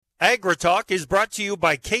AgriTalk is brought to you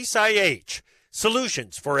by Case IH.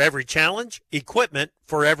 Solutions for every challenge, equipment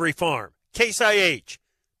for every farm. Case IH,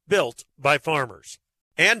 built by farmers.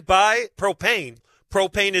 And by propane.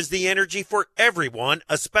 Propane is the energy for everyone,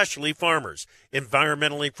 especially farmers.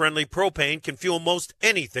 Environmentally friendly propane can fuel most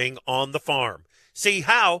anything on the farm. See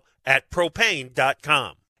how at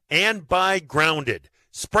propane.com. And by Grounded.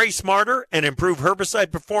 Spray smarter and improve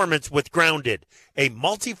herbicide performance with Grounded, a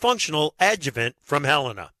multifunctional adjuvant from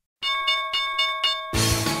Helena.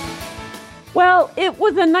 Well, it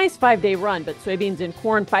was a nice 5-day run, but soybeans and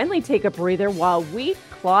corn finally take a breather while wheat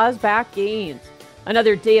claws back gains.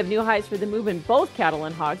 Another day of new highs for the move in both cattle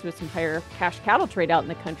and hogs with some higher cash cattle trade out in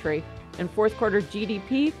the country. And fourth quarter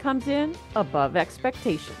GDP comes in above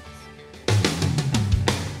expectations.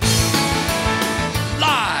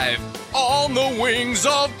 Live on the wings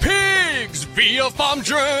of pigs via Farm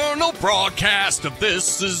Journal broadcast of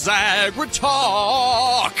This is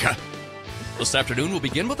AgriTalk. This afternoon, we'll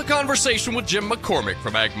begin with a conversation with Jim McCormick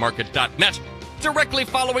from agmarket.net. Directly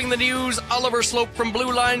following the news, Oliver Sloup from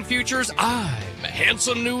Blue Line Futures. I'm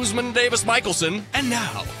handsome newsman Davis Michelson. And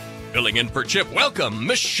now, filling in for Chip, welcome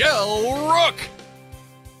Michelle Rook.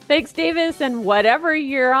 Thanks, Davis. And whatever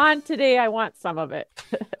you're on today, I want some of it.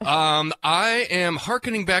 I am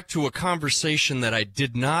hearkening back to a conversation that I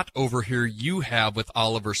did not overhear you have with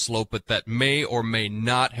Oliver Sloup, but that may or may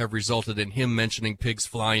not have resulted in him mentioning pigs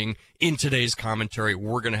flying in today's commentary.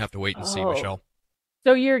 We're going to have to wait and see, Michelle.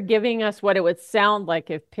 So you're giving us what it would sound like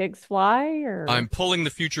if pigs fly? Or I'm pulling the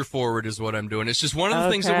future forward is what I'm doing. It's just one of the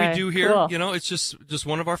things that we do here. Cool. You know, it's just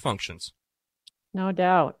one of our functions. No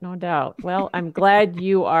doubt. No doubt. Well, I'm glad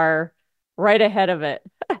you are right ahead of it.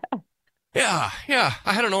 Yeah.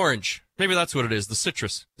 I had an orange. Maybe that's what it is. The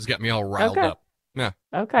citrus has got me all riled up. Yeah.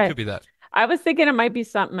 Okay. It could be that. I was thinking it might be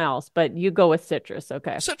something else, but you go with citrus.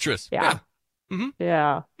 Okay. Citrus. Yeah. Mm-hmm.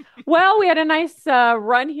 Yeah. Well, we had a nice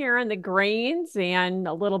run here in the grains and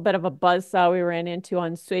a little bit of a buzzsaw we ran into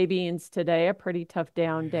on soybeans today, a pretty tough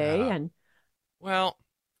down day. And well,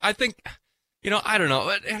 I think, I don't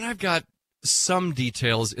know. And I've got some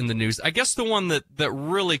details in the news. I guess the one that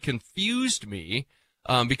really confused me,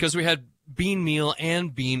 because we had bean meal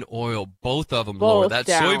and bean oil, both of them lower. That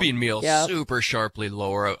down. Soybean meal super sharply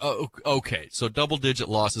lower. Okay, so double-digit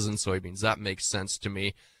losses in soybeans. That makes sense to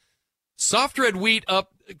me. Soft red wheat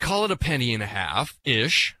up, call it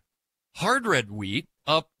 $0.015-ish. Hard red wheat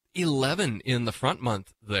up 11 in the front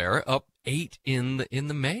month there, up 8 in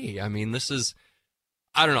the May. I mean, this is,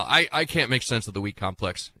 I don't know. I can't make sense of the wheat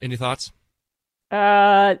complex. Any thoughts?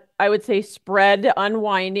 I would say spread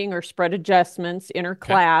unwinding or spread adjustments,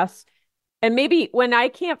 interclass. Okay. And maybe when I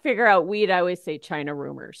can't figure out wheat, I always say China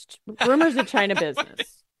rumors. Rumors of China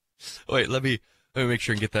business. Wait, let me make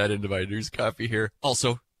sure and get that into my news copy here.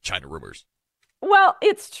 Also, China rumors. Well,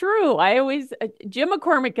 it's true. I always, Jim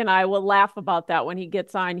McCormick and I will laugh about that when he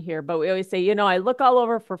gets on here, but we always say, I look all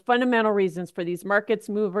over for fundamental reasons for these markets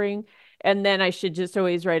moving. And then I should just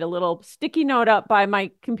always write a little sticky note up by my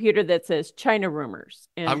computer that says China rumors.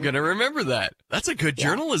 And I'm going to remember that. That's a good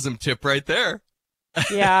journalism tip right there.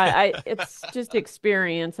 Yeah, it's just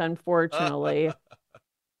experience, unfortunately.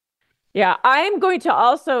 Yeah, I'm going to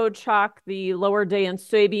also chalk the lower day in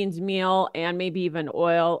soybeans meal and maybe even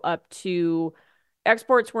oil up to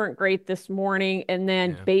exports weren't great this morning. And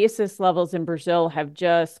then basis levels in Brazil have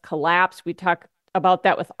just collapsed. We talked about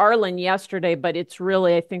that with Arlen yesterday, but it's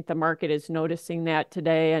really, I think the market is noticing that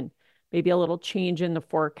today and maybe a little change in the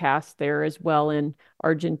forecast there as well in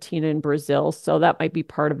Argentina and Brazil. So that might be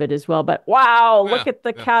part of it as well. But wow, look at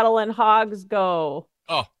the cattle and hogs go.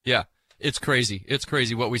 Oh, yeah. It's crazy. It's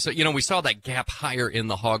crazy what we saw. We saw that gap higher in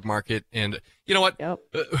the hog market. And you know what? Yep.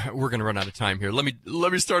 We're going to run out of time here. Let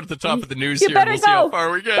me start at the top of the news here. And we'll see how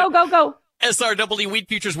far we get. Go. SRW wheat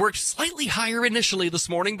futures worked slightly higher initially this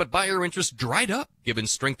morning, but buyer interest dried up given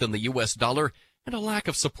strength in the U.S. dollar and a lack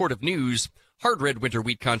of supportive news. Hard red winter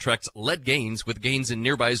wheat contracts led gains, with gains in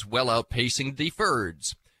nearbys well outpacing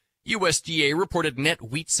deferreds. USDA reported net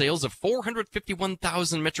wheat sales of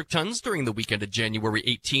 451,000 metric tons during the weekend of January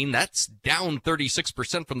 18. That's down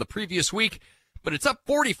 36% from the previous week, but it's up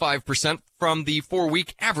 45% from the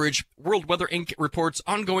 4-week average. World Weather Inc. reports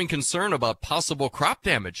ongoing concern about possible crop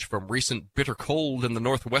damage from recent bitter cold in the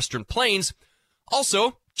northwestern plains.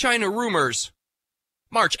 Also, China rumors.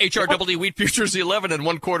 March HRW wheat futures 11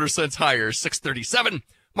 1/4 cents higher, 637.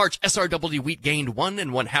 March SRW wheat gained 1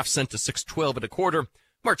 1/2 cent to 612 1/4.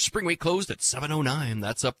 March spring wheat closed at 709.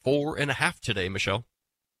 That's up 4 1/2 today, Michelle.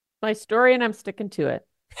 My story, and I'm sticking to it.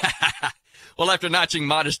 Well, after notching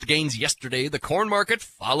modest gains yesterday, the corn market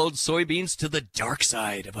followed soybeans to the dark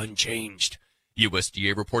side of unchanged.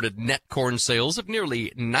 USDA reported net corn sales of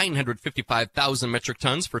nearly 955,000 metric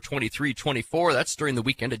tons for 23-24. That's during the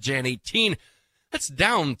weekend of Jan 18. That's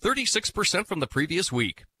down 36% from the previous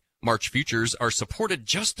week. March futures are supported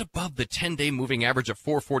just above the 10-day moving average of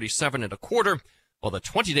 447.25, while the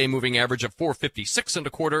 20-day moving average of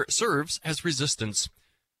 456.25 serves as resistance.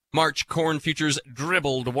 March corn futures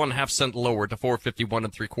dribbled 1/2 cent lower to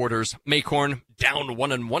 451.75. May corn down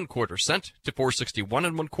 1 1/4 cent to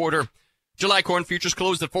 461.25. July corn futures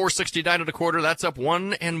closed at 469.25. That's up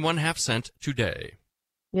 1 1/2 cent today.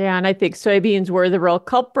 Yeah, and I think soybeans were the real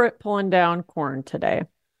culprit pulling down corn today.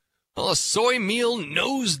 Well, a soy meal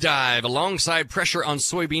nosedive alongside pressure on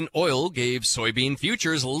soybean oil gave soybean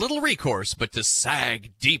futures little recourse but to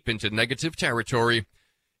sag deep into negative territory.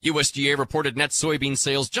 USDA reported net soybean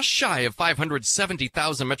sales just shy of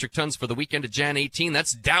 570,000 metric tons for the weekend of Jan 18.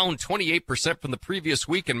 That's down 28% from the previous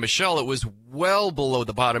week. And Michelle, it was well below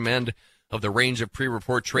the bottom end of the range of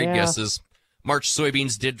pre-report trade guesses. March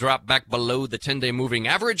soybeans did drop back below the 10-day moving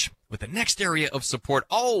average, with the next area of support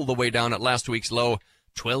all the way down at last week's low,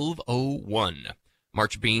 12.01.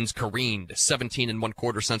 March beans careened 17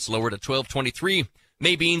 1/4 cents lower to 12.23.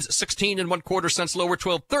 May beans 16 1/4 cents lower,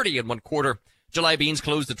 12.30 1/4. July beans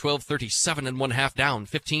closed at 12.37 1/2, down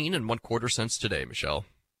 15 1/4 cents today, Michelle.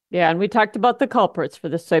 Yeah, and we talked about the culprits for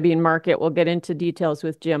the soybean market. We'll get into details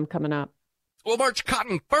with Jim coming up. Well, March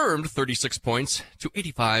cotton firmed 36 points to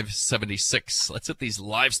 85.76. Let's hit these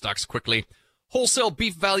livestocks quickly. Wholesale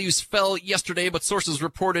beef values fell yesterday, but sources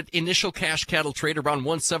reported initial cash cattle trade around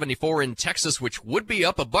 174 in Texas, which would be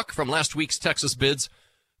up $1 from last week's Texas bids.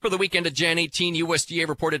 For the weekend of Jan 18, USDA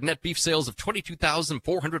reported net beef sales of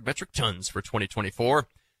 22,400 metric tons for 2024.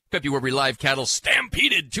 February live cattle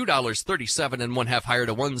stampeded $2.37 1/2 higher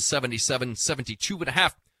to 177.72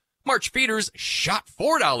 1/2. March feeders shot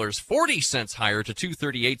 $4.40 higher to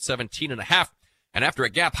 238.17 1/2. And after a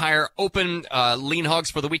gap higher open, lean hogs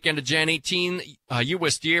for the weekend of Jan 18,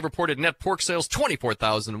 USDA reported net pork sales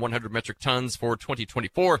 24,100 metric tons for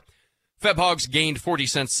 2024. Feb hogs gained 40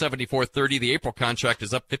 cents, 74.30. The April contract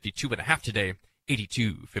is up 52 1/2 today,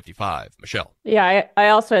 82.55. Michelle. Yeah, I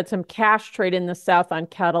also had some cash trade in the South on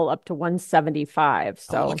cattle up to 175.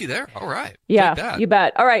 So looky there. All right. Yeah, you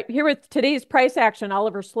bet. All right, here with today's price action,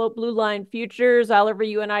 Oliver Sloup Blue Line Futures. Oliver,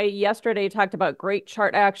 you and I yesterday talked about great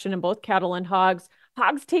chart action in both cattle and hogs.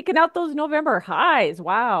 Hogs taking out those November highs.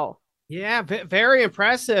 Wow. Yeah, very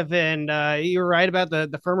impressive. And you're right about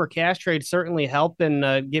the firmer cash trade certainly helping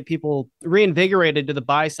get people reinvigorated to the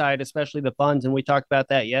buy side, especially the funds. And we talked about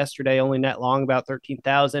that yesterday, only net long about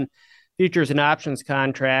 13,000 futures and options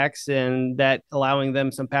contracts, and that allowing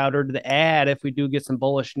them some powder to add if we do get some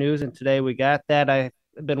bullish news. And today we got that. I've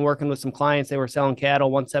been working with some clients. They were selling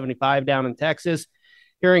cattle 175 down in Texas,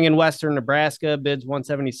 hearing in Western Nebraska, bids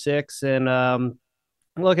 176, and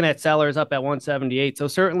looking at sellers up at 178. So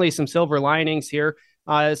certainly some silver linings here.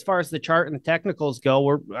 As far as the chart and the technicals go,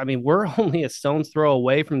 we're only a stone's throw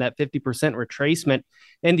away from that 50% retracement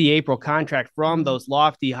in the April contract from those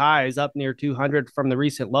lofty highs up near 200 from the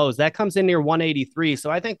recent lows. That comes in near 183.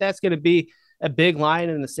 So I think that's going to be a big line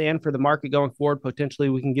in the sand for the market going forward. Potentially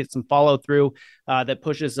we can get some follow through that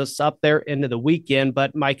pushes us up there into the weekend.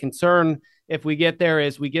 But my concern, if we get there,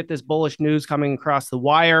 is we get this bullish news coming across the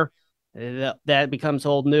wire. That becomes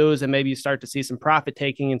old news, and maybe you start to see some profit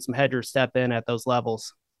taking and some hedgers step in at those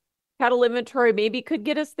levels. Cattle inventory maybe could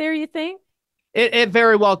get us there, you think? It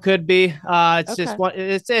very well could be. It's Okay. just one.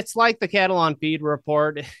 It's like the cattle on feed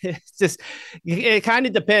report. It's just it kind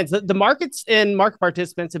of depends. The markets and market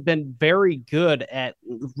participants have been very good at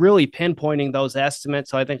really pinpointing those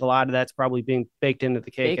estimates. So I think a lot of that's probably being baked into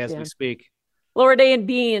the cake as we speak. Lower day in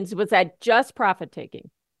beans, was that just profit taking?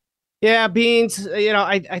 Yeah, beans,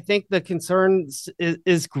 I think the concern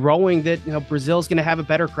is growing that, Brazil's going to have a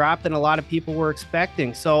better crop than a lot of people were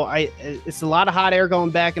expecting. So it's a lot of hot air going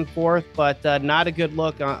back and forth, but not a good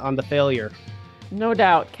look on the failure. No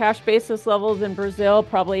doubt. Cash basis levels in Brazil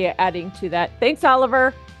probably adding to that. Thanks,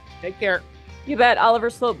 Oliver. Take care. You bet. Oliver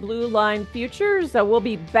Sloup Blue Line Futures. We'll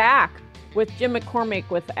be back with Jim McCormick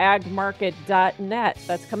with agmarket.net.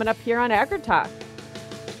 That's coming up here on AgriTalk.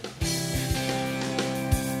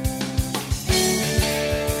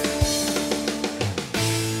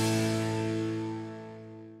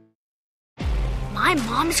 My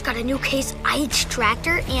mom's got a new Case IH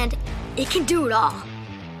tractor, and it can do it all.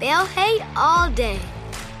 Bale hay all day.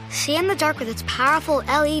 See in the dark with its powerful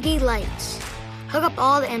LED lights. Hook up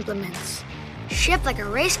all the implements. Shift like a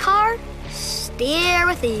race car. Steer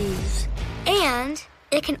with ease. And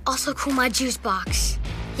it can also cool my juice box.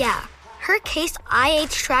 Yeah, her Case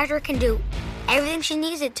IH tractor can do everything she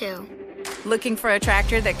needs it to. Looking for a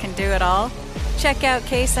tractor that can do it all? Check out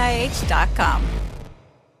caseih.com.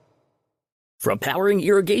 From powering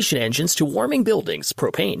irrigation engines to warming buildings,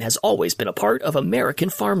 propane has always been a part of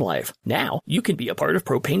American farm life. Now, you can be a part of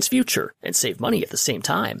propane's future and save money at the same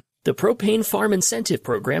time. The Propane Farm Incentive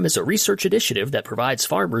Program is a research initiative that provides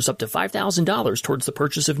farmers up to $5,000 towards the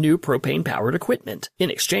purchase of new propane-powered equipment.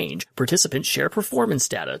 In exchange, participants share performance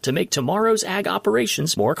data to make tomorrow's ag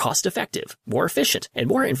operations more cost-effective, more efficient, and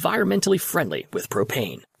more environmentally friendly with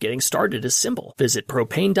propane. Getting started is simple. Visit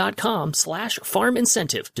propane.com/farm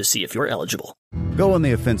incentive to see if you're eligible. Go on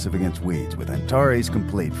the offensive against weeds with Antares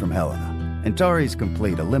Complete from Helena. Antares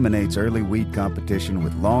Complete eliminates early weed competition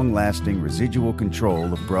with long-lasting residual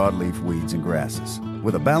control of broadleaf weeds and grasses.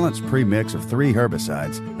 With a balanced premix of 3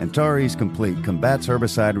 herbicides, Antares Complete combats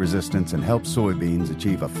herbicide resistance and helps soybeans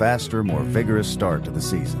achieve a faster, more vigorous start to the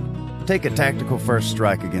season. Take a tactical first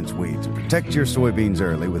strike against weeds and protect your soybeans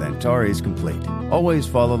early with Antares Complete. Always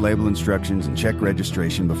follow label instructions and check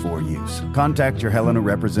registration before use. Contact your Helena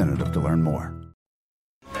representative to learn more.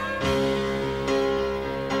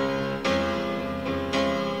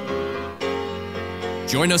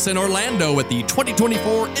 Join us in Orlando at the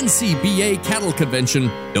 2024 NCBA Cattle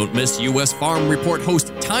Convention. Don't miss U.S. Farm Report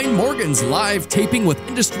host Tyne Morgan's live taping with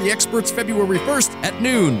industry experts February 1st at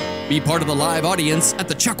noon. Be part of the live audience at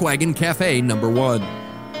the Chuckwagon Cafe number 1.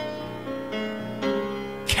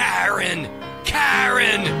 Karen!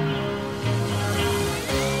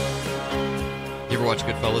 You ever watch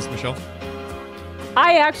Goodfellas, Michelle?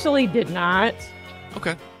 I actually did not.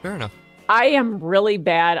 Okay, fair enough. I am really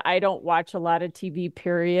bad. I don't watch a lot of TV,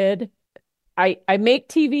 period. I make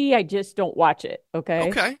TV, I just don't watch it, okay?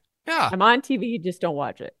 Okay, yeah. I'm on TV, just don't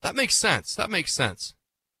watch it. That makes sense.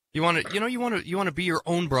 You want to be your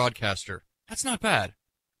own broadcaster. That's not bad.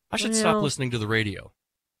 I should stop listening to the radio.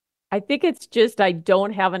 I think it's just I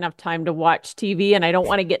don't have enough time to watch TV, and I don't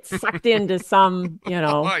want to get sucked into some, I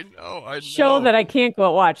know. show that I can't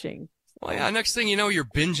go watching. Well, yeah, next thing you know, you're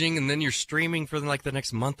binging, and then you're streaming for like the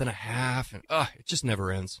next month and a half, and it just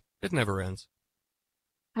never ends. It never ends.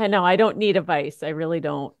 I know. I don't need a vice. I really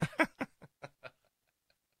don't.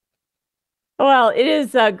 Well, it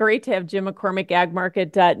is great to have Jim McCormick,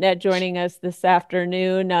 agmarket.net, joining us this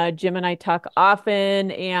afternoon. Jim and I talk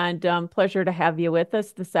often, and pleasure to have you with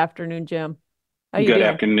us this afternoon, Jim. How you doing?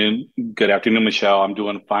 Afternoon. Good afternoon, Michelle. I'm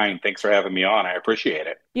doing fine. Thanks for having me on. I appreciate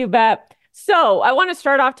it. You bet. So I want to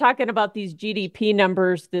start off talking about these GDP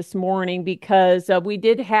numbers this morning because we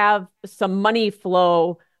did have some money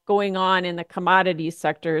flow going on in the commodities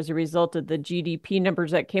sector as a result of the GDP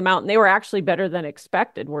numbers that came out, and they were actually better than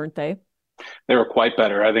expected, weren't they? They were quite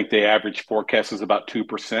better. I think the average forecast is about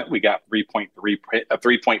 2%. We got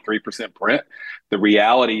 3.3% print. The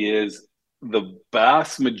reality is the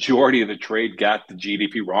vast majority of the trade got the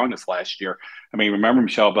GDP wrong this last year. I mean, remember,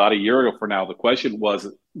 Michelle, about a year ago for now, the question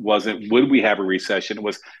wasn't would we have a recession? It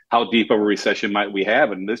was how deep of a recession might we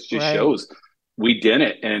have? And this just shows we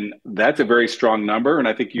didn't. And that's a very strong number. And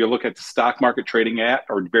I think you look at the stock market trading at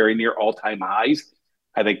or very near all-time highs.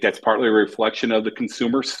 I think that's partly a reflection of the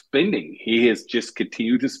consumer spending. He has just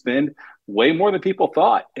continued to spend way more than people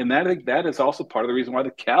thought. And I think that is also part of the reason why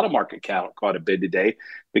the cattle market caught a bid today,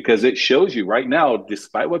 because it shows you right now,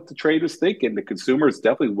 despite what the trade is thinking, the consumer is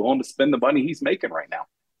definitely willing to spend the money he's making right now.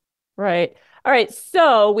 Right. All right.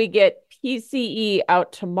 So we get PCE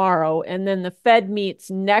out tomorrow, and then the Fed meets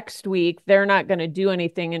next week. They're not going to do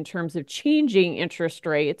anything in terms of changing interest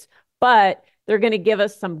rates, but they're going to give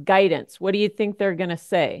us some guidance. What do you think they're going to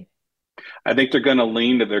say? I think they're going to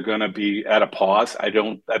lean that they're going to be at a pause. I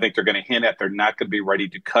think they're going to hint at they're not going to be ready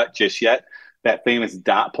to cut just yet. That famous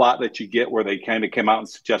dot plot that you get where they kind of come out and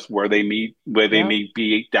suggest where they may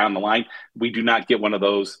be down the line. We do not get one of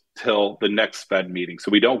those till the next Fed meeting.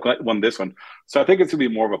 So we don't get this one. So I think it's going to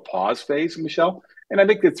be more of a pause phase, Michelle. And I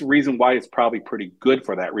think that's the reason why it's probably pretty good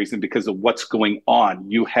for that reason, because of what's going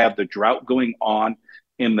on. You have the drought going on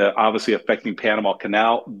in the obviously affecting Panama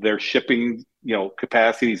Canal. Their shipping,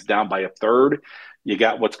 capacity is down by a third. You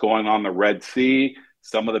got what's going on in the Red Sea.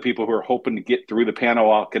 Some of the people who are hoping to get through the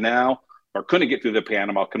Panama Canal or couldn't get through the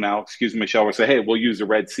Panama Canal, Michelle, will say, hey, we'll use the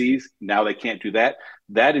Red Seas. Now they can't do that.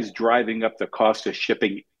 That is driving up the cost of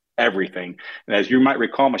shipping everything. And as you might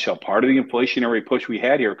recall, Michelle, part of the inflationary push we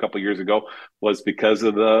had here a couple of years ago was because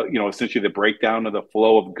of the, essentially the breakdown of the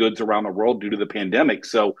flow of goods around the world due to the pandemic.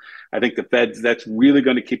 So I think the Feds, that's really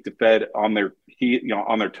going to keep the Fed on their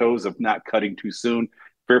on their toes of not cutting too soon.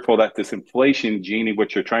 Fearful that this inflation genie,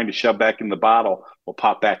 which they're trying to shove back in the bottle, will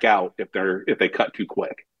pop back out if they cut too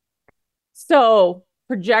quick. So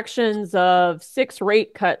projections of 6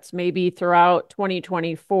 rate cuts maybe throughout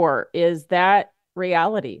 2024. Is that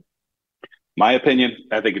reality? My opinion,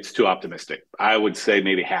 I think it's too optimistic. I would say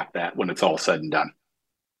maybe half that when it's all said and done,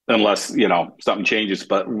 unless, something changes.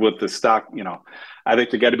 But with the stock, I think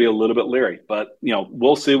they got to be a little bit leery. But,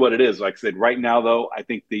 we'll see what it is. Like I said, right now, though, I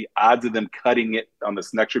think the odds of them cutting it on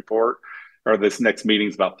this next report or this next meeting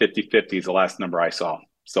is about 50-50 is the last number I saw.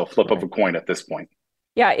 So flip of a coin at this point.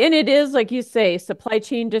 Yeah, and it is, like you say, supply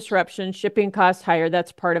chain disruption, shipping costs higher.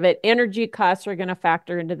 That's part of it. Energy costs are going to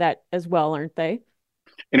factor into that as well, aren't they?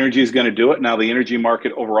 Energy is going to do it. Now, the energy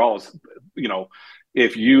market overall is,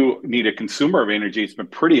 if you need a consumer of energy, it's been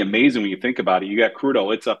pretty amazing when you think about it. You got crude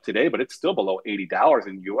oil, it's up today, but it's still below $80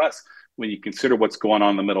 in the U.S. when you consider what's going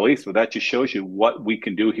on in the Middle East. But that just shows you what we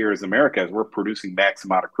can do here as America, as we're producing max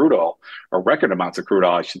amount of crude oil, or record amounts of crude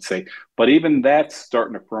oil, I should say. But even that's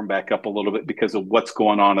starting to firm back up a little bit because of what's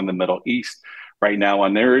going on in the Middle East right now.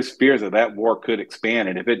 And there is fears that war could expand.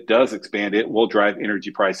 And if it does expand, it will drive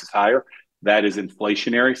energy prices higher. That is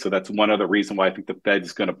inflationary. So that's one other reason why I think the Fed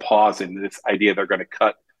is going to pause in this idea they're going to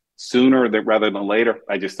cut sooner rather than later.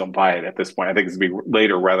 I just don't buy it at this point. I think it's going to be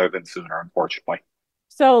later rather than sooner, unfortunately.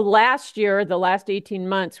 So last year, the last 18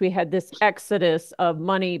 months, we had this exodus of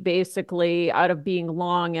money basically out of being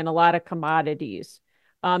long in a lot of commodities.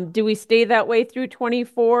 Do we stay that way through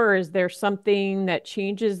 24? Or is there something that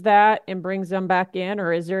changes that and brings them back in?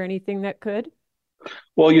 Or is there anything that could?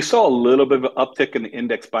 Well, you saw a little bit of an uptick in the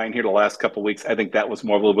index buying here the last couple of weeks. I think that was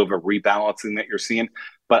more of a little bit of a rebalancing that you're seeing.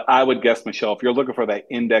 But I would guess, Michelle, if you're looking for that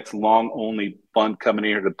index long-only fund coming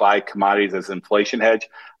in here to buy commodities as inflation hedge,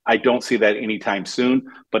 I don't see that anytime soon.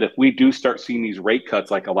 But if we do start seeing these rate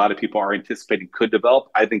cuts like a lot of people are anticipating could develop,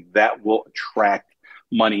 I think that will attract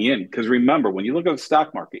money in. Because remember, when you look at the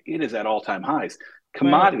stock market, it is at all-time highs.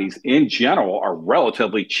 Commodities in general are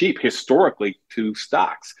relatively cheap historically to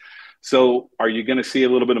stocks. So are you going to see a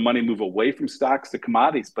little bit of money move away from stocks to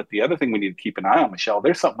commodities? But the other thing we need to keep an eye on, Michelle,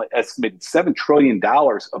 there's something like estimated $7 trillion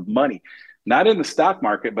of money, not in the stock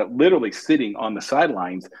market, but literally sitting on the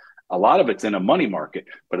sidelines. A lot of it's in a money market.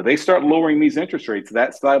 But if they start lowering these interest rates,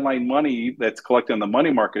 that sideline money that's collected in the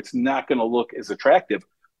money market's not going to look as attractive.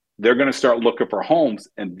 They're going to start looking for homes,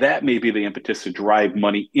 and that may be the impetus to drive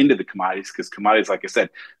money into the commodities, because commodities, like I said,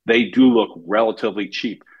 they do look relatively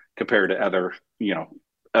cheap compared to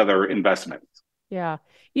other investments. Yeah.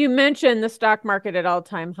 You mentioned the stock market at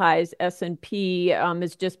all-time highs. S&P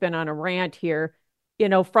has just been on a rant here.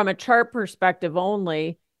 From a chart perspective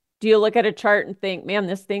only, do you look at a chart and think, man,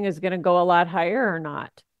 this thing is going to go a lot higher or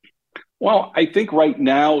not? Well, I think right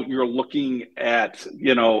now you're looking at,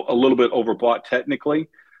 a little bit overbought technically,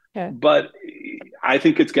 but I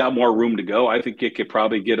think it's got more room to go. I think it could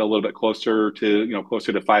probably get a little bit closer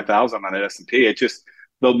to 5,000 on the S&P. It just,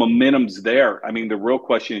 the momentum's there. I mean, the real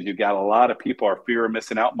question is you've got a lot of people are fear of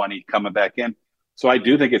missing out money coming back in. So I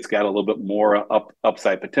do think it's got a little bit more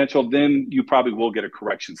upside potential. Then you probably will get a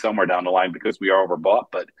correction somewhere down the line because we are overbought.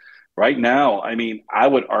 But right now, I mean, I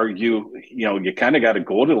would argue, you kind of got a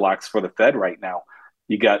Goldilocks for the Fed right now.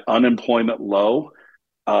 You got unemployment low.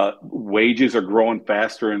 Wages are growing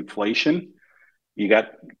faster than inflation. You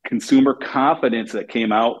got consumer confidence that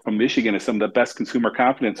came out from Michigan as some of the best consumer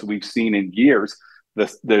confidence we've seen in years.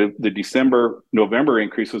 The November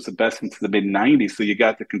increase was the best since the mid-90s. So you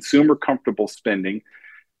got the consumer comfortable spending,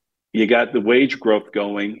 you got the wage growth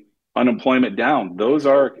going, unemployment down. Those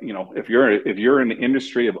are, if you're in the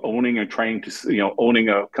industry of owning and trying to, owning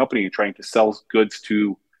a company and trying to sell goods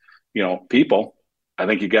to, people, I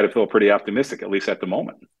think you got to feel pretty optimistic, at least at the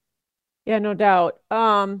moment. Yeah, no doubt.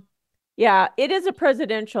 Yeah, it is a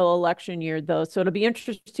presidential election year, though, so it'll be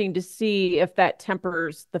interesting to see if that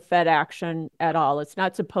tempers the Fed action at all. It's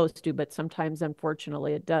not supposed to, but sometimes,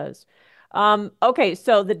 unfortunately, it does. Okay,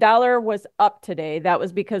 so the dollar was up today. That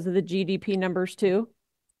was because of the GDP numbers, too?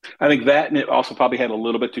 I think that, and it also probably had a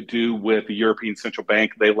little bit to do with the European Central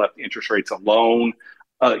Bank. They left interest rates alone,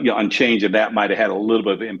 unchanged, and that might have had a little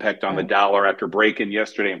bit of impact on the dollar after breaking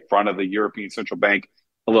yesterday in front of the European Central Bank,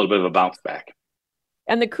 a little bit of a bounce back.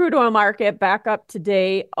 And the crude oil market back up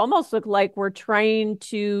today almost look like we're trying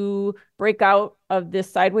to break out of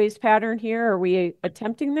this sideways pattern here. Are we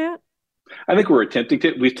attempting that? I think we're attempting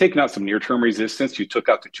to. We've taken out some near-term resistance. You took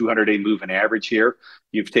out the 200-day moving average here.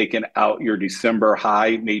 You've taken out your December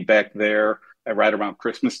high made back there at right around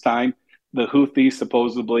Christmas time. The Houthis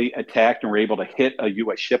supposedly attacked and were able to hit a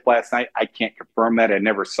U.S. ship last night. I can't confirm that. I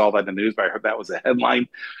never saw that in the news, but I heard that was a headline.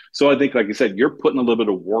 So I think, like I said, you're putting a little bit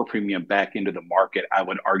of war premium back into the market, I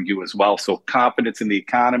would argue as well. So confidence in the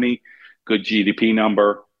economy, good GDP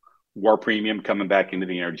number, war premium coming back into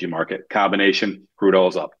the energy market. Combination, crude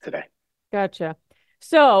oil's up today. Gotcha.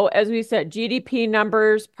 So, as we said, GDP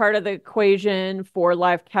numbers, part of the equation for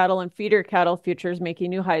live cattle and feeder cattle futures making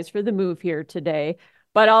new highs for the move here today.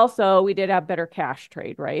 But also, we did have better cash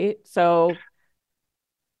trade, right? So,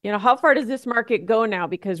 how far does this market go now?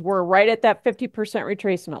 Because we're right at that 50%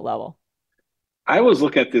 retracement level. I was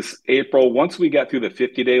looking at this April. Once we got through the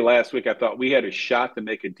 50-day last week, I thought we had a shot to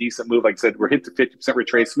make a decent move. Like I said, we're hit the 50%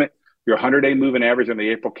 retracement. Your 100-day moving average on the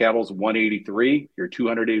April cattle is 183. Your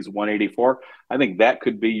 200-day is 184. I think that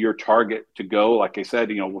could be your target to go. Like I said,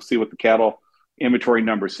 we'll see what the cattle inventory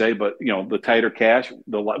numbers say, but the tighter cash,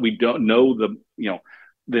 we don't know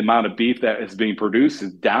the amount of beef that is being produced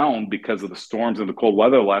is down because of the storms and the cold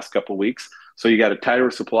weather the last couple of weeks. So you got a tighter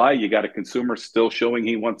supply. You got a consumer still showing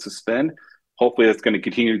he wants to spend. Hopefully that's going to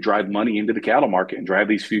continue to drive money into the cattle market and drive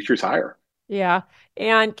these futures higher. Yeah.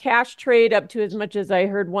 And cash trade up to as much as I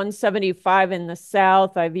heard 175 in the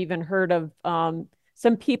south. I've even heard of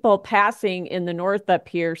some people passing in the north up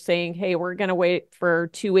here saying, hey, we're going to wait for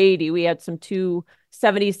 280. We had some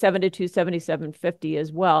 277 to 277.50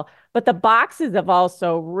 as well. But the boxes have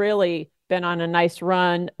also really been on a nice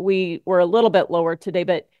run. We were a little bit lower today,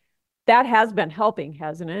 but that has been helping,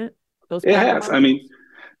 hasn't it? It has. I mean,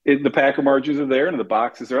 the packer margins are there and the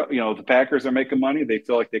boxes are, the packers are making money. They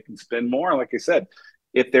feel like they can spend more. Like I said,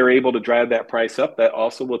 if they're able to drive that price up, that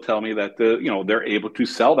also will tell me that they're able to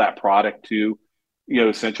sell that product to,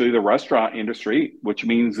 essentially the restaurant industry, which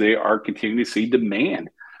means they are continuing to see demand,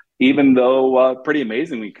 even though pretty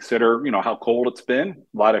amazing. We consider, how cold it's been.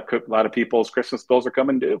 A lot of people's Christmas bills are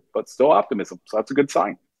coming due, but still optimism. So that's a good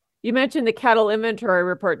sign. You mentioned the cattle inventory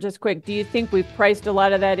report. Just quick, do you think we've priced a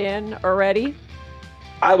lot of that in already?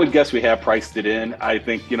 I would guess we have priced it in. I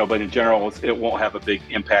think, but in general, it won't have a big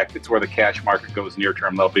impact. It's where the cash market goes near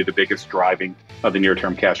term. That'll be the biggest driving of the near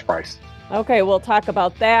term cash price. Okay, we'll talk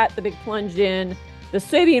about that, the big plunge in the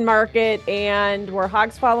soybean market, and we're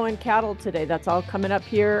hogs following cattle today. That's all coming up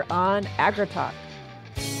here on AgriTalk.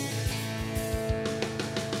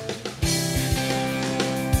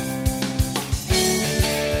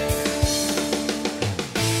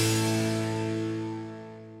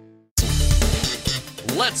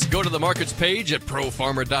 Let's go to the markets page at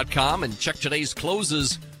profarmer.com and check today's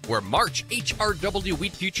closes, where March HRW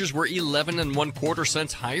wheat futures were 11 1/4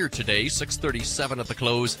 cents higher today, 6.37 at the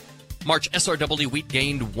close. March SRW wheat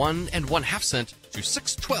gained 1 1/2 cent to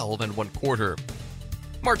 6.12 1/4.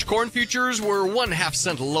 March corn futures were 1/2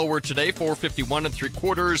 cent lower today, 4.51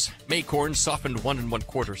 3/4. May corn softened 1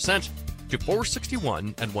 1/4 cent to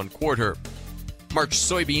 4.61 1/4. March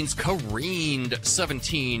soybeans careened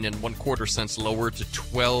 17 1/4 cents lower to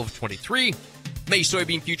 12.23. May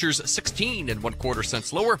soybean futures 16 1/4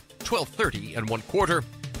 cents lower, 12.30 1/4.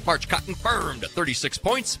 March cotton firmed 36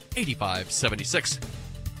 points, 85.76.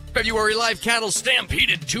 February live cattle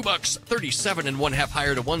stampeded $2, 37 1/2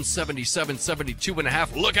 higher to 177.72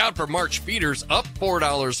 1/2. Look out for March feeders up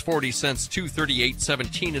 $4.40,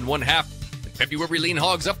 238.17 1/2. February lean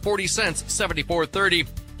hogs up 40 cents, 74.30.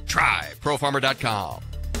 Try profarmer.com.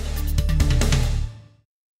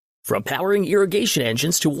 From powering irrigation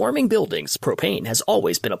engines to warming buildings, propane has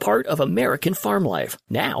always been a part of American farm life.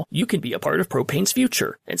 Now, you can be a part of propane's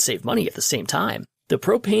future and save money at the same time. The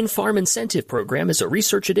Propane Farm Incentive Program is a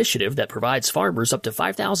research initiative that provides farmers up to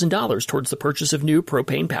 $5,000 towards the purchase of new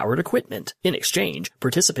propane-powered equipment. In exchange,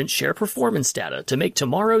 participants share performance data to make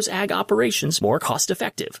tomorrow's ag operations more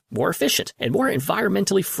cost-effective, more efficient, and more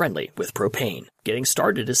environmentally friendly with propane. Getting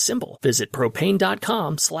started is simple. Visit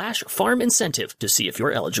propane.com/farm incentive to see if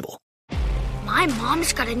you're eligible. My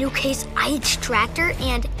mom's got a new Case IH tractor,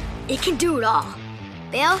 and it can do it all.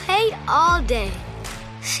 Bale hay all day.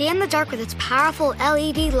 See in the dark with its powerful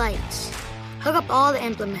LED lights. Hook up all the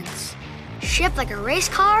implements. Shift like a race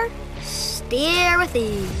car. Steer with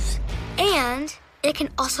ease. And it can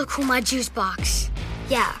also cool my juice box.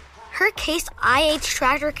 Yeah, her Case IH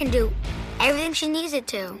tractor can do everything she needs it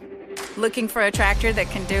to. Looking for a tractor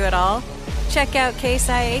that can do it all? Check out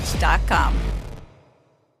caseih.com.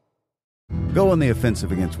 Go on the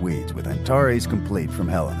offensive against weeds with Antares Complete from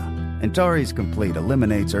Helena. Antares Complete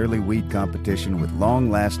eliminates early weed competition with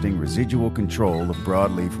long-lasting residual control of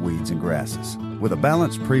broadleaf weeds and grasses. With a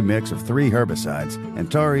balanced premix of 3 herbicides,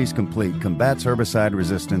 Antares Complete combats herbicide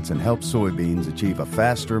resistance and helps soybeans achieve a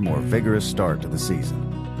faster, more vigorous start to the season.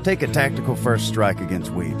 Take a tactical first strike against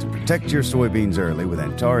weeds and protect your soybeans early with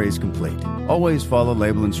Antares Complete. Always follow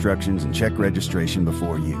label instructions and check registration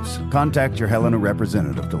before use. Contact your Helena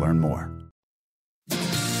representative to learn more.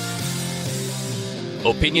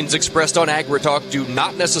 Opinions expressed on AgriTalk do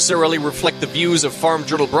not necessarily reflect the views of Farm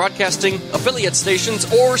Journal Broadcasting, affiliate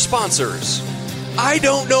stations, or sponsors. I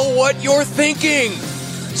don't know what you're thinking.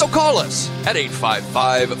 So call us at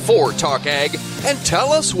 855-4-TALK-AG and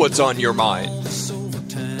tell us what's on your mind.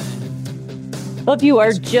 Well, if you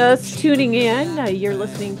are just tuning in, you're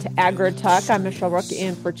listening to AgriTalk. I'm Michelle Rook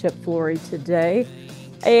in for Chip Flory today.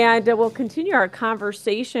 And we'll continue our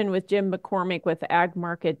conversation with Jim McCormick with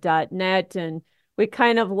agmarket.net. And we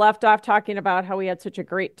kind of left off talking about how we had such a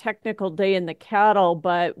great technical day in the cattle,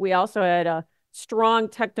 but we also had a strong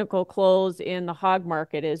technical close in the hog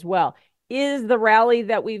market as well. Is the rally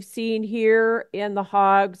that we've seen here in the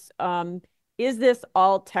hogs, is this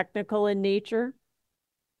all technical in nature?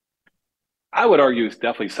 I would argue it's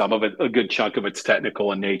definitely some of it. A good chunk of it's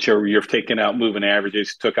technical in nature. You're taking out moving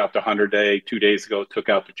averages, took out the 100-day 2 days ago, took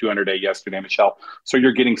out the 200-day yesterday, Michelle. So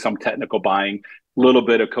you're getting some technical buying, a little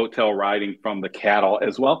bit of coattail riding from the cattle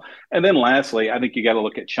as well. And then lastly, I think you got to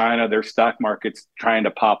look at China. Their stock market's trying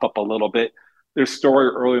to pop up a little bit. Their story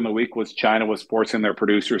early in the week was China was forcing their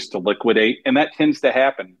producers to liquidate, and that tends to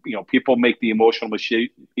happen. You know, people make the emotional decisions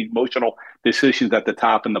at the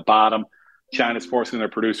top and the bottom. China's forcing their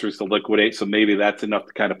producers to liquidate, so maybe that's enough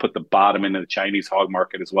to kind of put the bottom into the Chinese hog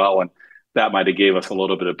market as well, and that might have gave us a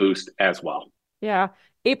little bit of boost as well. Yeah,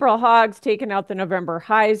 April hogs taking out the November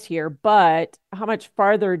highs here, but how much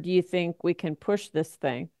farther do you think we can push this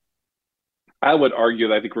thing? I would argue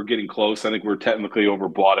that I think we're getting close. I think we're technically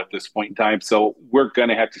overbought at this point in time, so we're going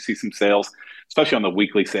to have to see some sales, especially on the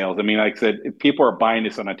weekly sales. I mean, like I said, if people are buying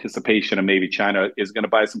this on anticipation and maybe China is going to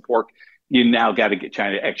buy some pork, you now got to get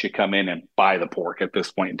China to actually come in and buy the pork at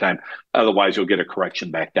this point in time. Otherwise, you'll get a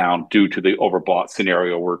correction back down due to the overbought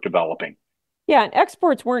scenario we're developing. Yeah, and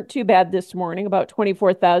exports weren't too bad this morning, about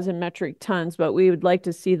 24,000 metric tons, but we would like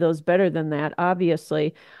to see those better than that,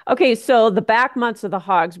 obviously. Okay, so the back months of the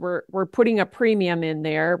hogs, we're putting a premium in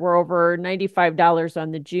there. We're over $95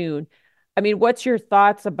 on the June. I mean, what's your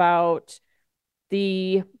thoughts about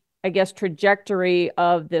the, I guess, trajectory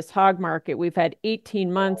of this hog market? We've had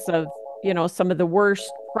 18 months of, you know, some of the worst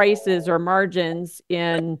prices or margins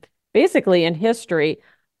in basically in history.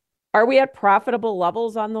 Are we at profitable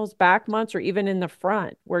levels on those back months or even in the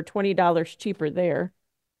front? We're $20 cheaper there.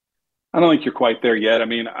 I don't think you're quite there yet. I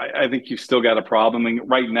mean, I think you've still got a problem. I mean,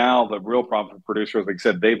 right now, the real problem for producers, like I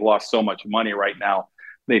said, they've lost so much money right now.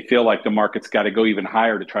 They feel like the market's got to go even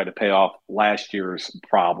higher to try to pay off last year's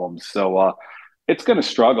problems. So it's going to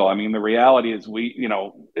struggle. I mean, the reality is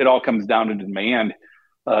it all comes down to demand.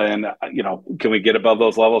 Can we get above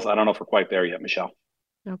those levels? I don't know if we're quite there yet, Michelle.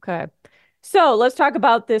 Okay. So let's talk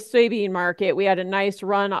about this soybean market. We had a nice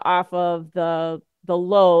run off of the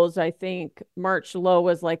lows. I think March low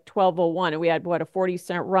was like 12.01, and we had a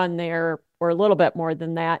 40-cent run there, or a little bit more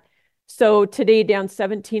than that. So today down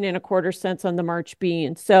 17.25 cents on the March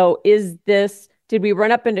bean. So did we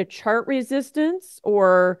run up into chart resistance,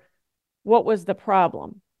 or what was the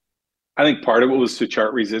problem? I think part of it was to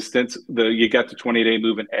chart resistance. You got the 20-day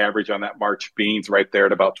moving average on that March beans right there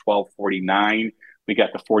at about 12.49. We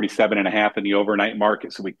got the 47.5 in the overnight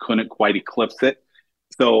market, so we couldn't quite eclipse it.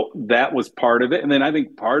 So that was part of it. And then I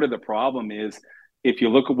think part of the problem is if you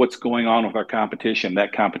look at what's going on with our competition,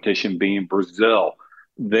 that competition being Brazil,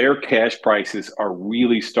 their cash prices are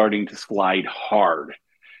really starting to slide hard.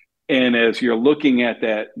 And as you're looking at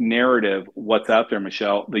that narrative, what's out there,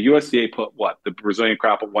 Michelle, the USDA put the Brazilian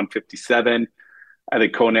crop at 157. I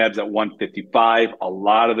think CONAB's at 155. A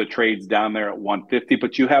lot of the trades down there at 150,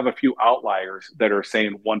 but you have a few outliers that are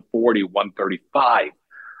saying 140, 135.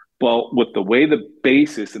 Well, with the way the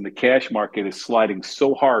basis and the cash market is sliding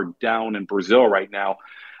so hard down in Brazil right now,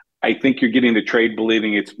 I think you're getting the trade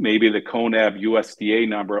believing it's maybe the CONAB USDA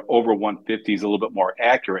number over 150 is a little bit more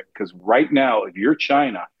accurate, because right now, if you're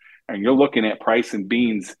China and you're looking at price and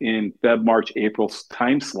beans in Feb, March, April's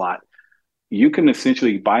time slot, you can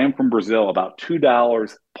essentially buy them from Brazil about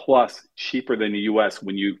 $2 plus cheaper than the U.S.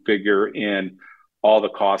 when you figure in all the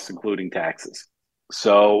costs, including taxes.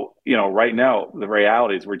 So, right now, the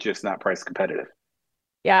reality is we're just not price competitive.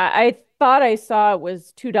 Yeah, I thought I saw it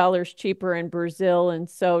was $2 cheaper in Brazil. And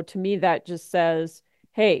so to me, that just says,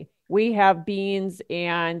 hey, we have beans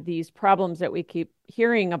and these problems that we keep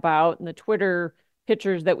hearing about and the Twitter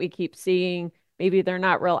pictures that we keep seeing. Maybe they're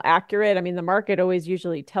not real accurate. I mean, the market always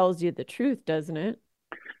usually tells you the truth, doesn't it?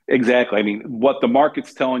 Exactly. I mean, what the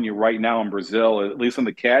market's telling you right now in Brazil, at least in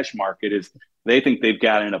the cash market, is they think they've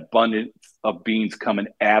got an abundance of beans coming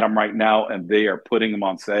at them right now, and they are putting them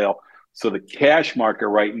on sale. So the cash market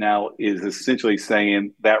right now is essentially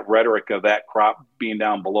saying that rhetoric of that crop being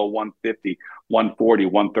down below 150, 140,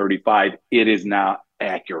 135, it is not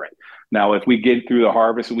accurate. Now, if we get through the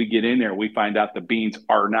harvest and we get in there, we find out the beans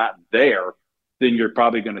are not there, then you're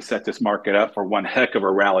probably going to set this market up for one heck of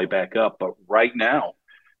a rally back up. But right now,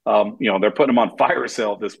 They're putting them on fire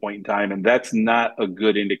sale at this point in time, and that's not a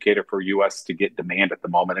good indicator for U.S. to get demand at the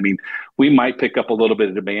moment. I mean, we might pick up a little bit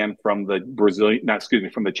of demand from the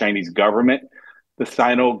from the Chinese government, the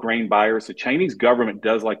Sino grain buyers. The Chinese government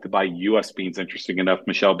does like to buy U.S. beans, interesting enough,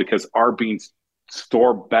 Michelle, because our beans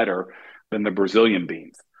store better than the Brazilian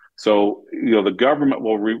beans. So, the government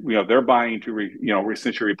will, they're buying to,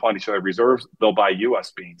 essentially replenish their reserves. They'll buy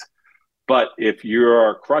U.S. beans. But if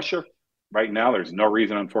you're a crusher, right now, there's no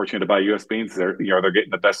reason, unfortunately, to buy U.S. beans. They're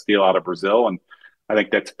getting the best deal out of Brazil, and I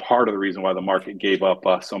think that's part of the reason why the market gave up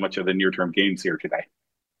so much of the near-term gains here today.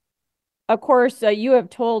 Of course, you have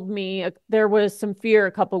told me there was some fear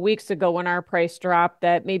a couple of weeks ago when our price dropped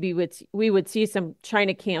that maybe we would see some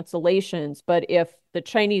China cancellations. But if the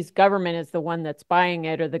Chinese government is the one that's buying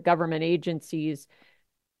it, or the government agencies,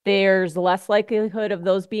 there's less likelihood of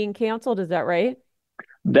those being canceled. Is that right?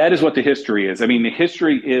 That is what the history is. I mean, the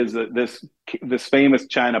history is that this famous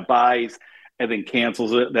China buys and then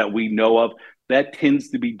cancels it that we know of. That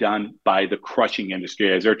tends to be done by the crushing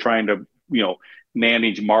industry as they're trying to,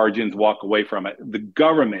 manage margins, walk away from it. The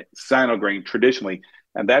government, Sino grain, traditionally,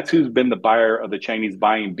 and that's who's been the buyer of the Chinese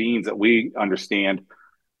buying beans that we understand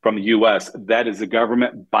from the U.S. That is the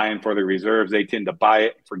government buying for the reserves. They tend to buy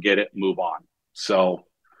it, forget it, move on. So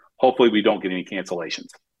hopefully we don't get any cancellations.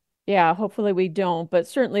 Yeah, hopefully we don't. But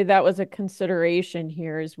certainly that was a consideration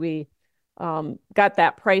here as we got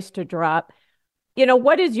that price to drop.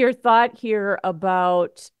 What is your thought here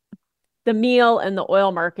about the meal and the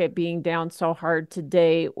oil market being down so hard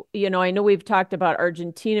today? I know we've talked about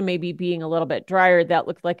Argentina maybe being a little bit drier. That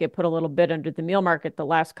looked like it put a little bit under the meal market the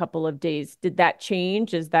last couple of days. Did that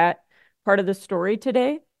change? Is that part of the story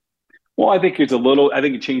today? Well, I think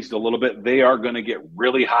it changed a little bit. They are going to get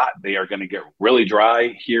really hot. They are going to get really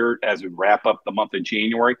dry here as we wrap up the month of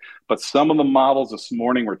January. But some of the models this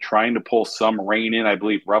morning were trying to pull some rain in, I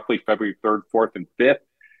believe, roughly February 3rd, 4th, and 5th.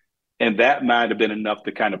 And that might have been enough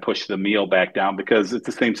to kind of push the meal back down, because it's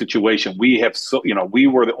the same situation. We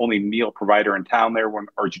were the only meal provider in town there when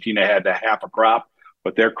Argentina had the half a crop,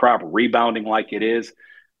 but their crop rebounding like it is,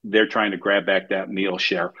 they're trying to grab back that meal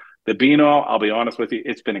share. The bean oil, I'll be honest with you,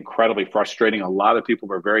 it's been incredibly frustrating. A lot of people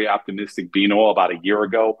were very optimistic bean oil about a year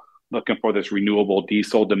ago, looking for this renewable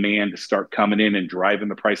diesel demand to start coming in and driving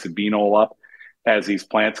the price of bean oil up as these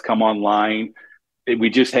plants come online.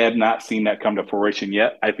 We just have not seen that come to fruition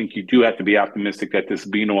yet. I think you do have to be optimistic that this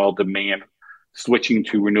bean oil demand switching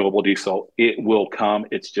to renewable diesel, it will come.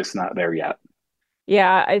 It's just not there yet.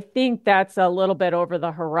 Yeah, I think that's a little bit over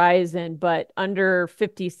the horizon, but under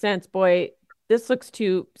 50 cents, boy,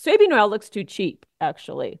 soybean oil looks too cheap,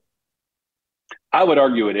 actually. I would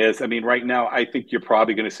argue it is. I mean, right now, I think you're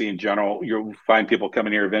probably going to see in general, you'll find people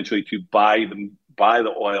coming here eventually to buy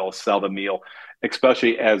the oil, sell the meal,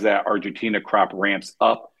 especially as that Argentina crop ramps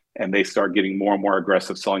up and they start getting more and more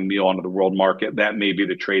aggressive selling meal onto the world market. That may be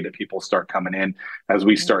the trade that people start coming in as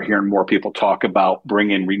we start hearing more people talk about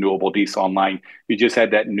bringing renewable diesel online. You just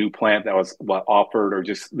had that new plant that was offered, or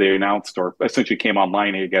just they announced, or essentially came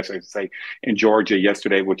online, I guess I should say, in Georgia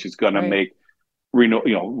yesterday, which is going to make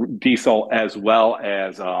diesel as well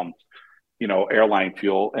as airline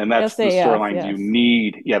fuel, and that's SAF, the storyline you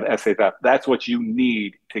need. Yeah, the SAF. That's what you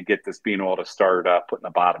need to get this bean oil to start putting the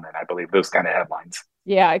bottom in. I believe those kind of headlines.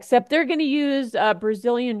 Yeah, except they're going to use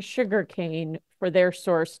Brazilian sugarcane for their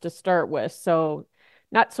source to start with, so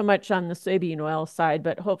not so much on the soybean oil side,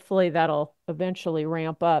 but hopefully that'll eventually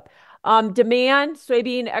ramp up. Demand,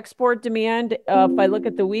 soybean export demand. If I look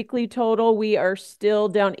at the weekly total, we are still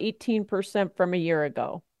down 18% from a year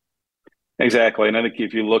ago. Exactly. And I think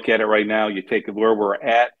if you look at it right now, you take where we're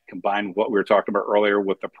at, combined with what we were talking about earlier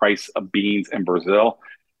with the price of beans in Brazil,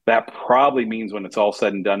 that probably means when it's all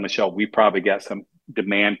said and done, Michelle, we probably got some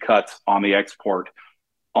demand cuts on the export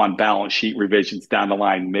on balance sheet revisions down the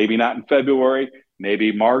line. Maybe not in February,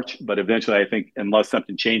 maybe March, but eventually I think unless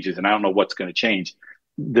something changes, and I don't know what's going to change,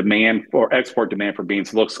 export demand for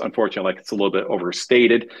beans looks, unfortunately, like it's a little bit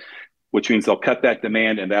overstated, which means they'll cut that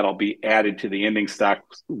demand and that'll be added to the ending stock,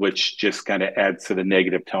 which just kind of adds to the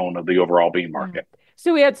negative tone of the overall bean market.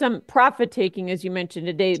 So we had some profit taking, as you mentioned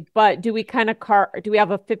today, but do we have a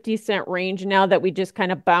 50-cent range now that we just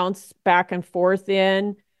kind of bounce back and forth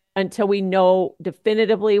in until we know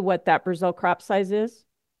definitively what that Brazil crop size is?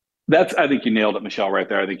 I think you nailed it, Michelle, right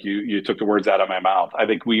there. I think you took the words out of my mouth. I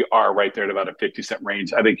think we are right there at about a 50-cent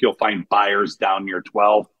range. I think you'll find buyers down near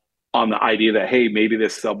 12 on the idea that, hey, maybe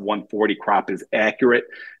this sub 140 crop is accurate.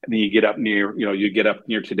 And then you get up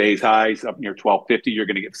near today's highs, up near 1250, you're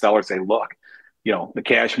going to get sellers say, look, the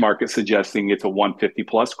cash market suggesting it's a 150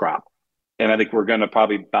 plus crop. And I think we're going to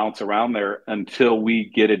probably bounce around there until we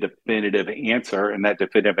get a definitive answer. And that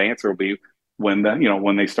definitive answer will be when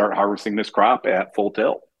when they start harvesting this crop at full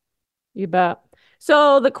tilt. You bet.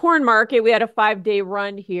 So the corn market, we had a 5-day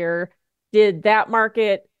run here. Did that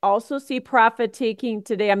market also see profit taking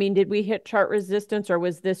today? I mean, did we hit chart resistance, or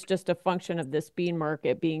was this just a function of this bean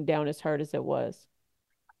market being down as hard as it was?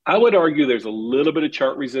 I would argue there's a little bit of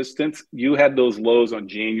chart resistance. You had those lows on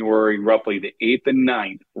January, roughly the 8th and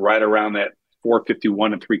 9th, right around that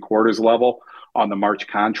 451 3/4 level on the March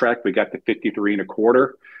contract. We got to 53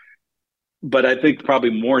 1/4. But I think probably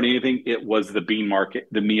more than anything, it was the bean market,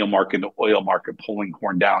 the meal market, the oil market pulling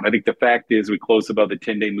corn down. I think the fact is we closed above the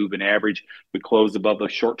 10-day moving average. We closed above the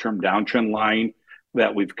short-term downtrend line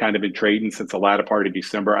that we've kind of been trading since the latter part of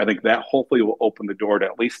December. I think that hopefully will open the door to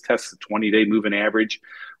at least test the 20-day moving average,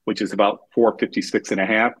 which is about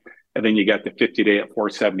 456.5. And then you got the 50-day at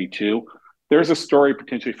 472. There's a story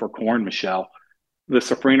potentially for corn, Michelle. The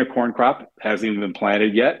safrinha corn crop hasn't even been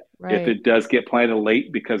planted yet. Right. If it does get planted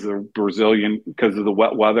late because of the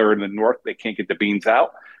wet weather in the north, they can't get the beans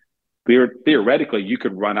out. Theoretically, you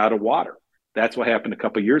could run out of water. That's what happened a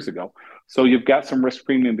couple of years ago. So you've got some risk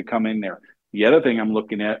premium to come in there. The other thing I'm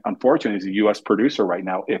looking at, unfortunately, is a U.S. producer right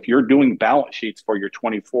now. If you're doing balance sheets for your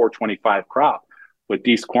 24-25 crop with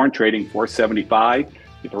these corn trading 475,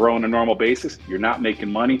 you throw on a normal basis, you're not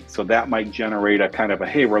making money. So that might generate a kind of a,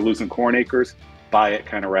 hey, we're losing corn acres, buy it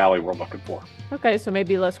kind of rally we're looking for. Okay, so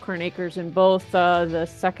maybe less corn acres in both the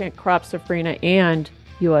second crop safrinha and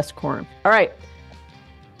U.S. corn. All right,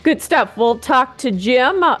 good stuff. We'll talk to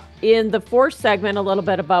Jim in the fourth segment a little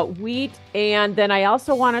bit about wheat, and then I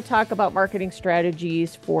also want to talk about marketing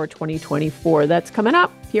strategies for 2024. That's coming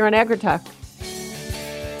up here on AgriTalk.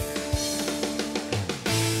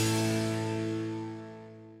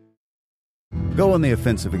 Go on the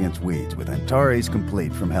offensive against weeds with Antares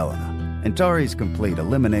Complete from Helena. Antares Complete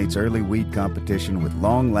eliminates early weed competition with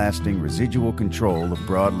long-lasting residual control of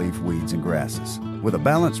broadleaf weeds and grasses. With a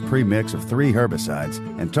balanced premix of 3 herbicides,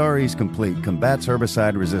 Antares Complete combats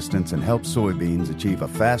herbicide resistance and helps soybeans achieve a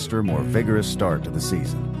faster, more vigorous start to the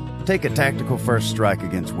season. Take a tactical first strike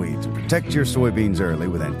against weeds and protect your soybeans early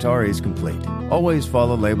with Antares Complete. Always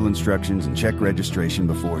follow label instructions and check registration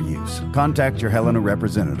before use. Contact your Helena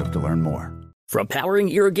representative to learn more. From powering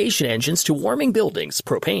irrigation engines to warming buildings,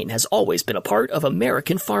 propane has always been a part of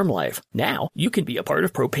American farm life. Now, you can be a part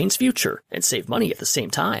of propane's future and save money at the same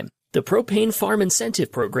time. The Propane Farm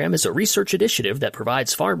Incentive Program is a research initiative that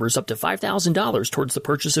provides farmers up to $5,000 towards the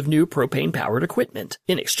purchase of new propane-powered equipment.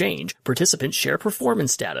 In exchange, participants share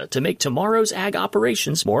performance data to make tomorrow's ag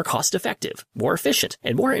operations more cost-effective, more efficient,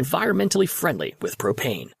 and more environmentally friendly with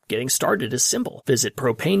propane. Getting started is simple. Visit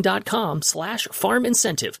propane.com/farm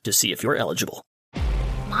incentive to see if you're eligible.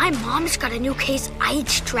 My mom's got a new Case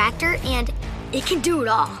IH tractor, and it can do it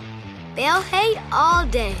all. Bale hay all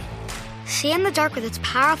day. See in the dark with its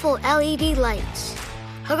powerful LED lights.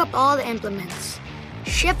 Hook up all the implements.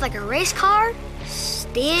 Shift like a race car.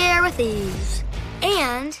 Steer with ease.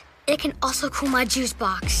 And it can also cool my juice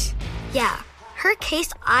box. Yeah, her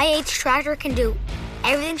Case IH tractor can do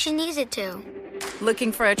everything she needs it to.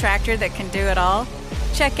 Looking for a tractor that can do it all?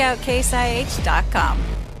 Check out caseih.com.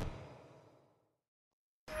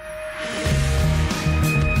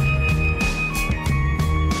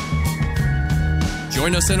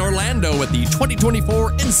 Join us in Orlando at the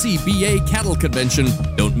 2024 NCBA Cattle Convention.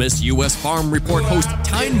 Don't miss U.S. Farm Report host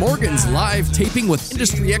Tyne Morgan's live taping with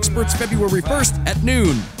industry experts February 1st at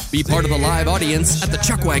noon. Be part of the live audience at the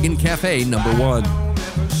Chuckwagon Cafe #1.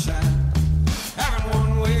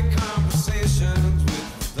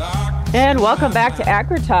 And welcome back to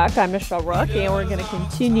AgriTalk. I'm Michelle Rook, and we're going to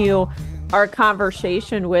continue our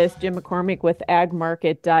conversation with Jim McCormick with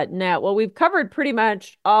agmarket.net. Well, we've covered pretty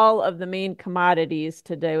much all of the main commodities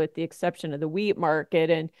today with the exception of the wheat market.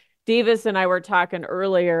 And Davis and I were talking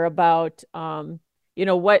earlier about,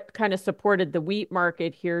 what kind of supported the wheat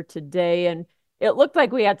market here today. And it looked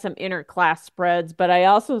like we had some interclass spreads, but I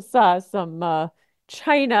also saw some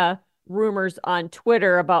China rumors on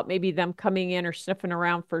Twitter about maybe them coming in or sniffing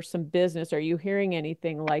around for some business. Are you hearing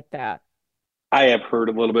anything like that? I have heard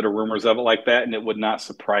a little bit of rumors of it like that, and it would not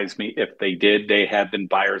surprise me if they did. They have been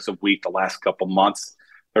buyers of wheat the last couple months.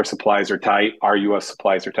 Their supplies are tight. Our U.S.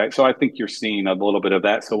 supplies are tight. So I think you're seeing a little bit of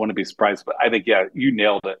that. So I wouldn't be surprised. But I think, yeah, you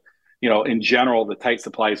nailed it. In general, the tight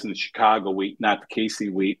supplies in the Chicago wheat, not the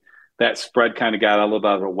KC wheat, that spread kind of got a little bit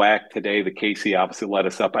of a whack today. The KC obviously led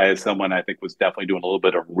us up. I had someone I think was definitely doing a little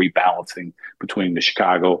bit of rebalancing between the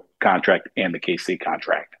Chicago contract and the KC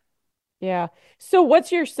contract. Yeah. So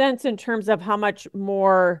what's your sense in terms of how much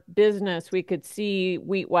more business we could see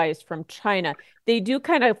wheat-wise from China? They do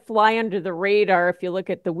kind of fly under the radar. If you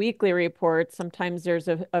look at the weekly reports, sometimes there's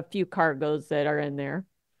a few cargoes that are in there.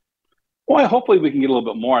 Well, hopefully we can get a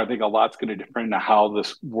little bit more. I think a lot's going to depend on how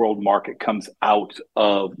this world market comes out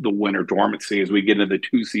of the winter dormancy as we get into the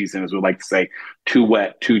two season, as we like to say, too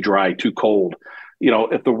wet, too dry, too cold.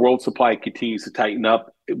 If the world supply continues to tighten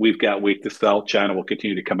up, we've got wheat to sell. China will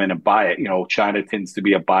continue to come in and buy it. China tends to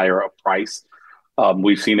be a buyer of price.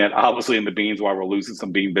 We've seen that obviously in the beans while we're losing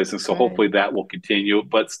some bean business. So hopefully that will continue.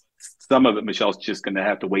 But some of it, Michelle's just going to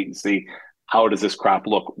have to wait and see how does this crop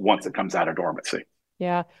look once it comes out of dormancy.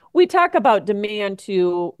 Yeah. We talk about demand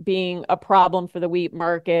too being a problem for the wheat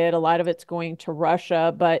market. A lot of it's going to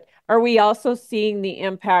Russia, but are we also seeing the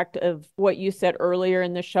impact of what you said earlier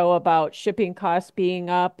in the show about shipping costs being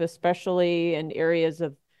up, especially in areas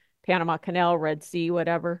of Panama Canal, Red Sea,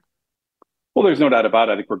 whatever? Well, there's no doubt about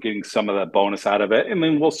it. I think we're getting some of that bonus out of it. And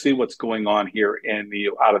then we'll see what's going on here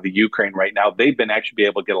out of the Ukraine right now. They've been actually be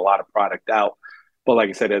able to get a lot of product out. But like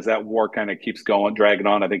I said, as that war kind of keeps going, dragging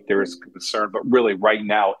on, I think there is concern. But really, right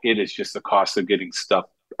now, it is just the cost of getting stuff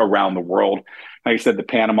around the world. Like I said, the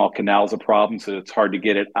Panama Canal is a problem, so it's hard to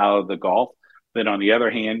get it out of the Gulf. Then on the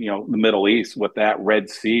other hand, the Middle East with that Red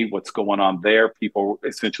Sea, what's going on there, people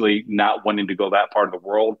essentially not wanting to go that part of the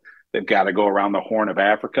world. They've got to go around the Horn of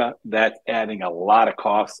Africa. That's adding a lot of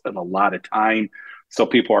costs and a lot of time. So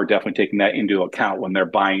people are definitely taking that into account when they're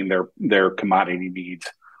buying their commodity needs.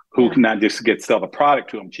 Who can not just sell the product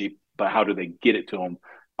to them cheap, but how do they get it to them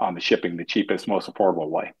on the shipping, the cheapest, most affordable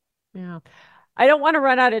way? Yeah. I don't want to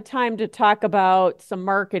run out of time to talk about some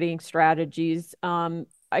marketing strategies.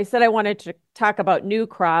 I said I wanted to talk about new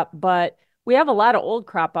crop, but we have a lot of old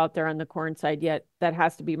crop out there on the corn side yet that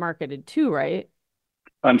has to be marketed too, right?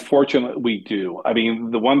 Unfortunately, we do. I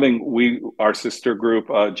mean, the one thing our sister group,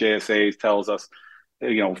 JSA, tells us,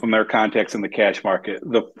 from their contacts in the cash market,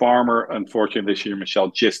 the farmer, unfortunately, this year, Michelle,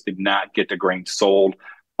 just did not get the grain sold.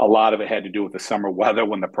 A lot of it had to do with the summer weather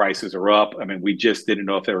when the prices are up. I mean, we just didn't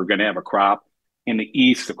know if they were going to have a crop. In the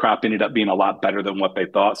East, the crop ended up being a lot better than what they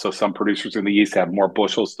thought. So some producers in the East have more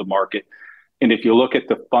bushels to market. And if you look at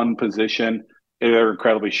the fund position, they're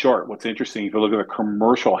incredibly short. What's interesting, if you look at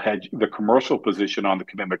the commercial position on the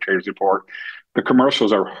commitment traders report, the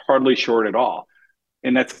commercials are hardly short at all.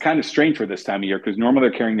 And that's kind of strange for this time of year because normally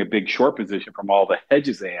they're carrying a big short position from all the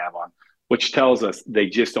hedges they have on, which tells us they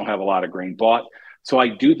just don't have a lot of grain bought. So I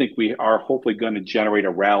do think we are hopefully going to generate a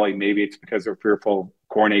rally. Maybe it's because they're fearful of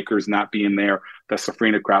corn acres not being there, the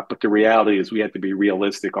safrinha crop. But the reality is we have to be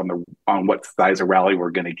realistic on what size of rally we're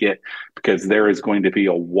going to get because there is going to be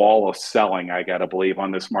a wall of selling, I got to believe,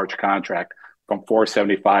 on this March contract from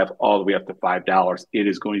 $4.75 all the way up to $5. It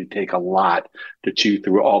is going to take a lot to chew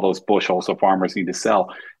through all those bushels the farmers need to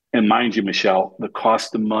sell. And mind you, Michelle, the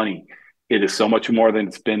cost of money, it is so much more than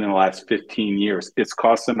it's been in the last 15 years. It's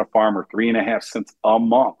costing a farmer 3.5 cents a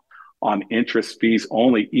month on interest fees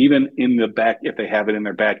only, even in the back, if they have it in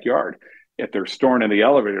their backyard. If they're storing in the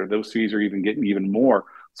elevator, those fees are even getting even more.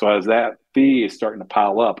 So as that fee is starting to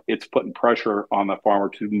pile up, it's putting pressure on the farmer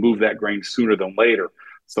to move that grain sooner than later.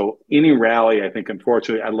 So any rally, I think,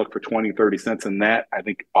 unfortunately, I look for 20, 30 cents in that. I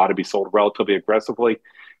think ought to be sold relatively aggressively.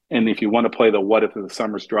 And if you want to play the what if the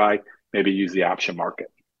summer's dry, maybe use the option market.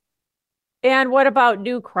 And what about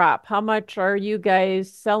new crop? How much are you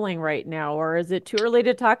guys selling right now? Or is it too early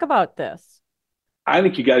to talk about this? I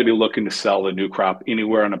think you got to be looking to sell the new crop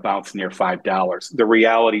anywhere on a bounce near $5. The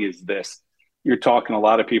reality is this. You're talking a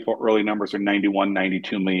lot of people, early numbers are 91,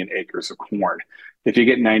 92 million acres of corn. If you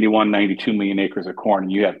get 91, 92 million acres of corn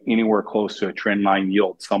and you have anywhere close to a trend line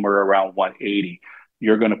yield, somewhere around 180,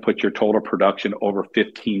 you're going to put your total production over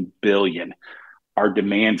 15 billion. Our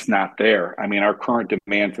demand's not there. I mean, our current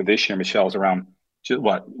demand for this year, Michelle, is around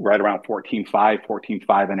right around 14.5,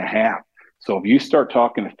 14.5 and a half. So if you start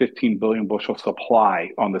talking a 15 billion bushel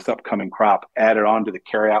supply on this upcoming crop, added on to the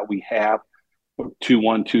carryout we have,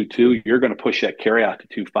 2.1, 2.2, you're going to push that carryout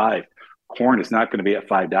to 2.5. Corn is not going to be at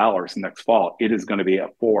 $5 next fall. It is going to be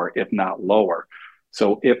at $4, if not lower.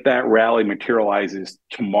 So if that rally materializes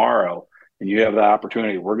tomorrow and you have the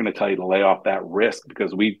opportunity, we're going to tell you to lay off that risk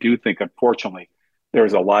because we do think, unfortunately,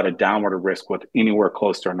 there's a lot of downward risk with anywhere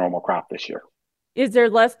close to our normal crop this year. Is there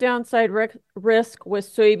less downside risk with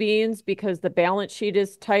soybeans because the balance sheet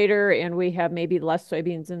is tighter and we have maybe less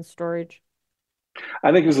soybeans in storage?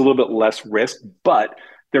 I think there's a little bit less risk, but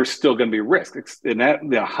there's still going to be risk. And that,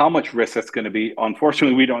 how much risk that's going to be,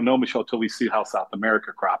 unfortunately, we don't know, Michelle, until we see how South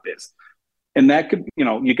America crop is. And that could,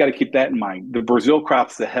 you got to keep that in mind. The Brazil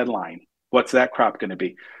crop's the headline. What's that crop going to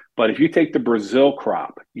be? But if you take the Brazil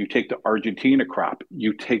crop, you take the Argentina crop,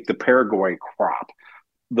 you take the Paraguay crop,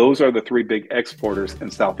 those are the three big exporters in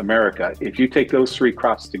South America. If you take those three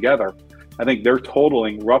crops together, I think they're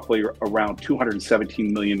totaling roughly around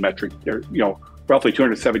 217 million roughly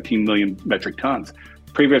 217 million metric tons.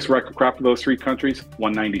 Previous record crop for those three countries,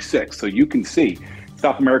 196. So you can see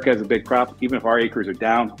South America has a big crop. Even if our acres are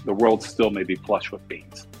down, the world still may be flush with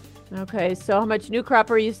beans. Okay, so how much new crop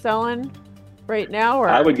are you selling right now? Or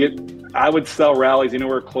I would sell rallies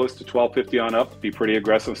anywhere close to 1250 on up, be pretty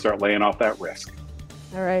aggressive, start laying off that risk.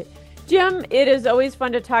 All right. Jim, it is always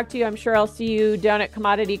fun to talk to you. I'm sure I'll see you down at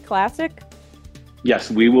Commodity Classic.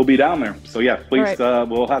 Yes, we will be down there. So yeah, please, right.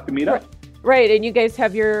 We'll have to meet up. Right, and you guys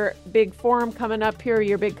have your big forum coming up here,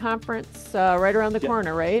 your big conference right around the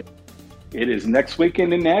corner, right? It is next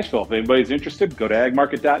weekend in Nashville. If anybody's interested, go to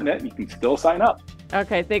agmarket.net and you can still sign up.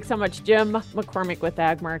 Okay, thanks so much. Jim McCormick with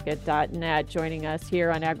agmarket.net joining us here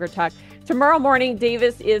on AgriTalk. Tomorrow morning,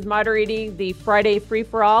 Davis is moderating the Friday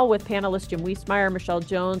free-for-all with panelists Jim Wiesmeyer, Michelle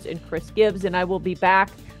Jones, and Chris Gibbs, and I will be back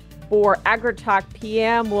for AgriTalk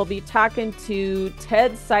PM. We'll be talking to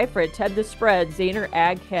Ted Seifert, Ted the Spread, Zaner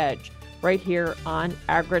Ag Hedge, right here on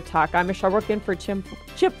AgriTalk. I'm Michelle working for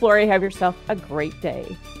Chip Flory. Have yourself a great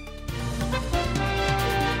day.